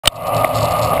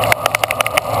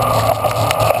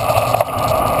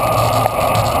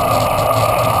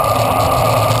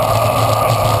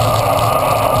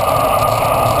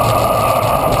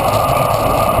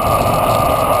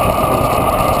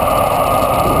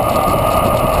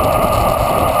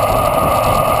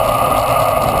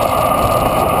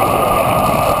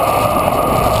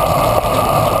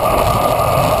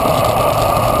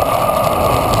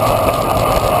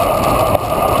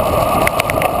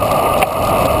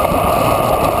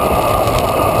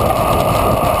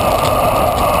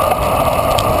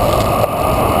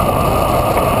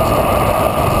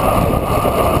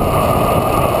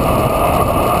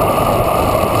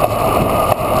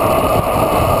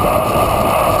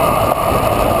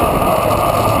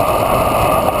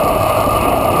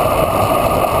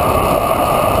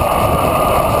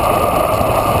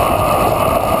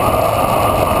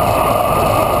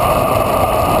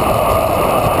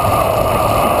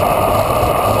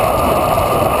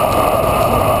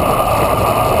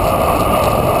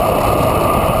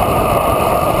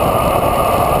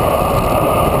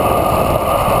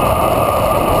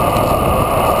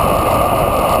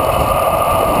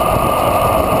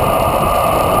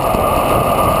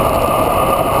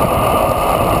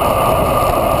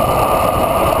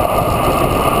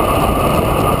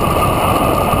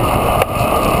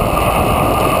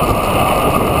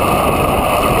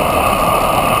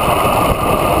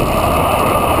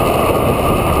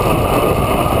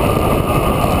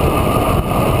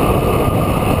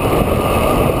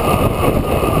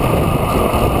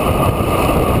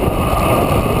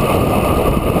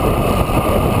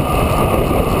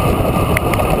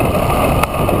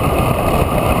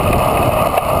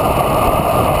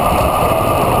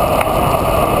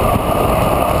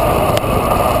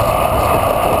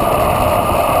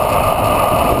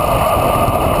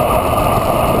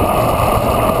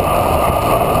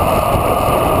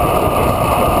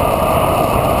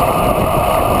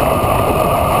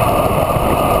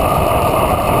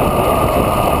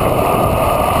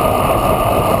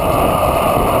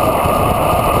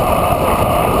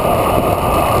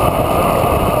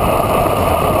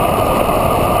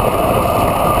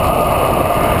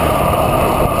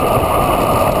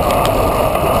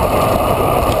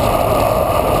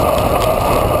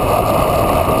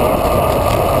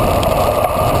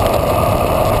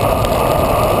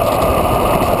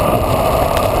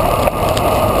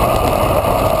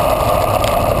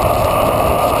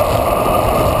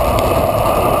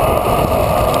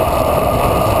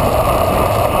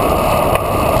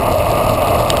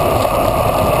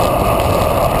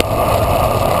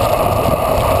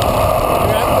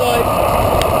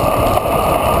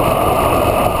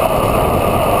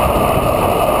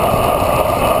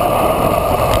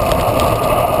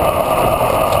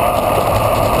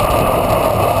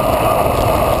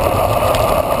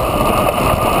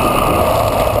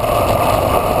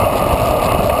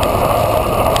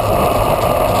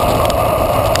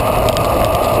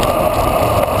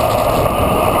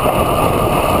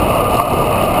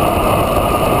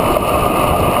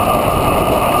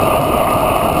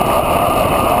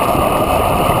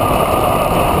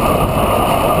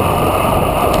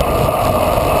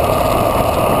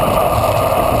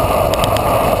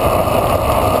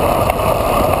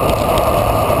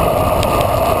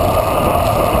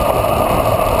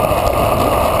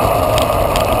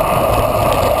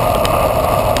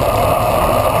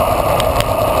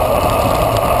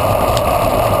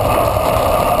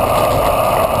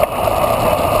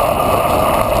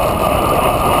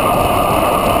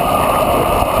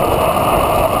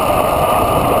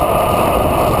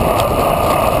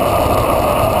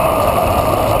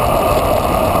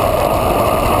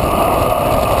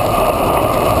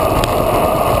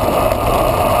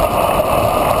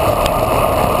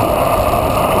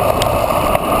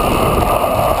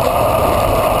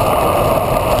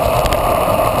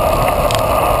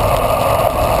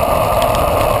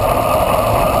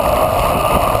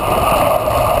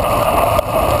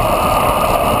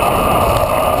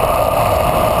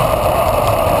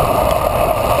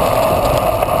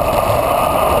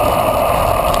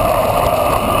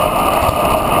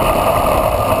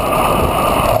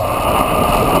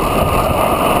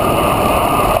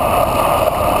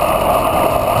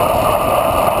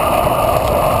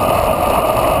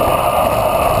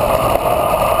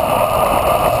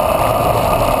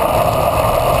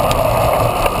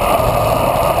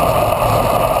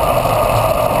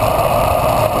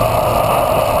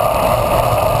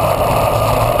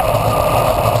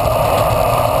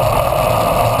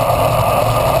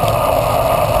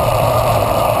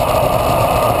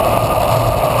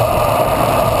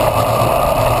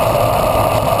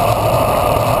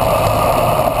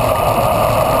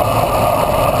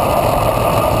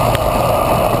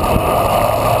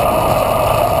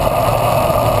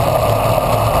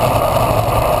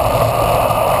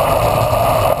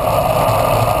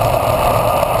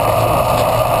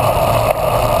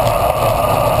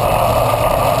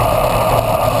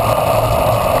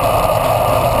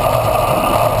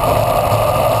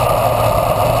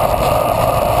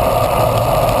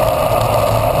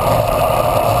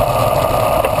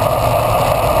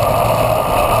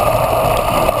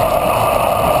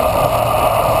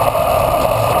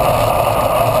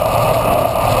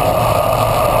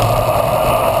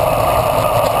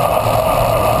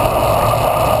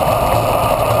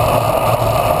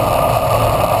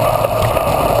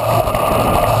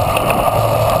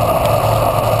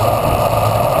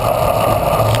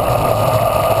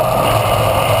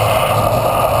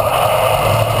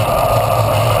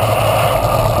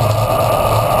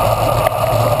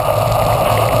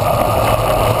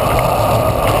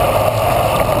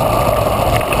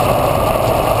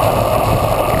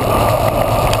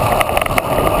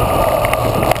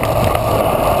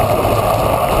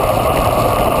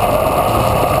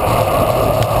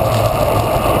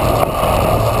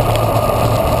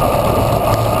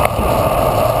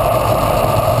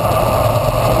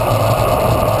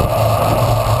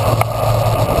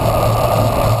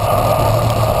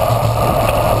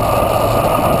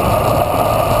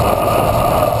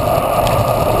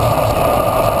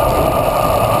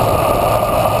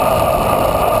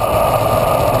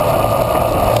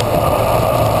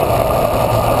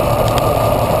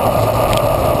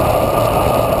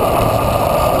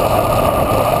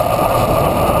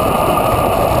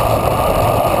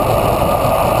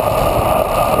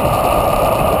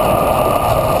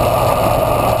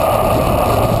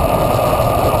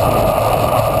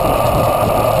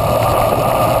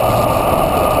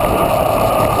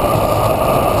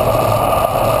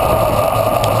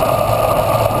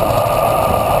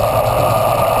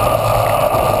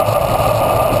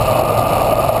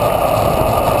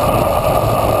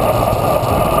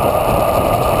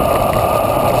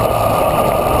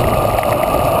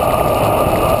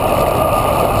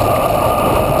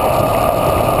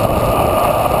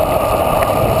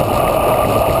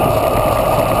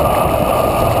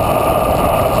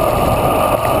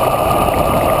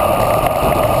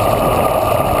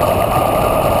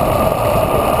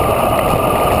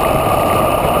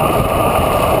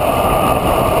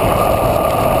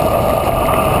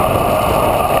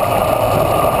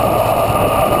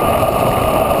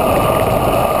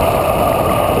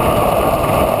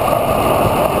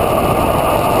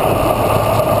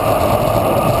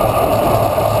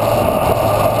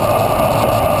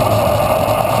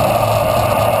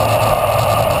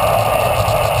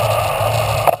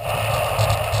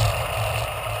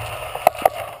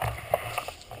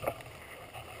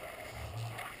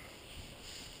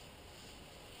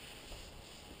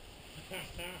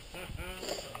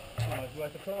Nice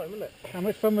worth of time, isn't it? How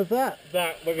much fun was that?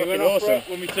 That when we Fucking went off, awesome.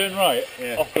 when we turned right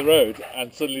off the road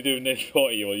and suddenly doing near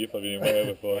 40, well, you probably didn't way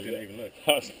over 40. I didn't even look.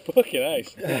 That was fucking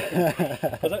ace.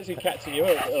 I was actually catching you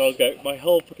up, and I was going, my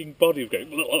whole fucking body was going.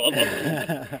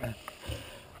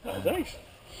 That was ace.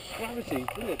 Gravity,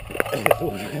 brilliant.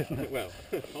 Well,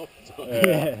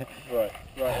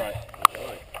 Right.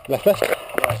 Left.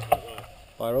 Right.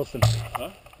 Via Alston. Huh?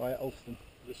 Via Alston.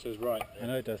 This says right. I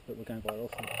know it does, but we're going via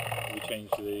Alston. We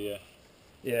changed to the.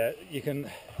 Yeah, you can.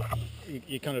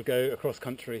 You kind of go across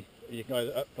country. You can go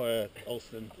either up via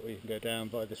Alston, or you can go down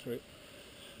by this route.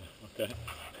 Okay.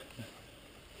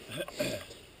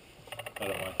 I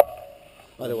don't mind.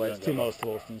 Either way, it's 2 miles to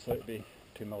Alston, so it'd be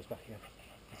 2 miles back again,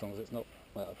 as long as it's not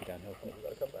up and downhill. We've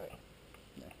got to come back.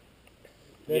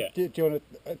 Yeah. Do you want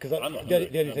to? Because I'm not the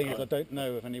hungry. only thing I'm is, I don't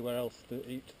know of anywhere else to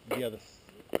eat the others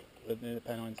near the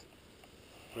Pennines.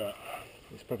 Right.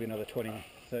 It's probably another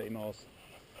 20-30 miles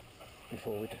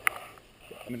before we'd.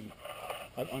 I mean,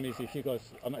 I'm easy. If you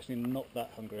guys, I'm actually not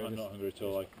that hungry. I'm not hungry at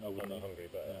all. I I'm wouldn't. not hungry,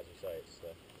 but as you say, it's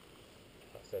that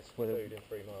says Whether- food in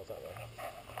 3 miles that way.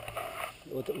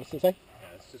 What's it say? Yeah,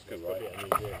 let's just go It's right.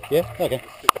 probably a museum. Yeah. Okay.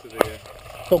 Stick to the.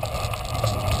 Cool.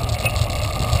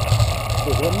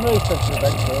 There's one no sense of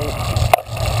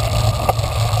adventure.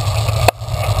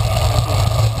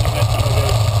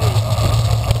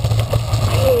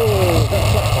 Oh, that's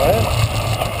flat tire.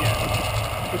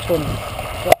 Which one?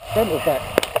 Front or back?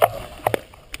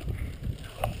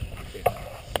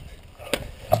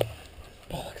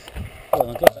 Bollocks. Well,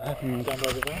 I'm glad that happened. Down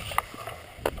by the bench.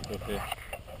 Bit of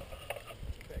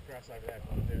grass over there,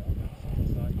 can't do it.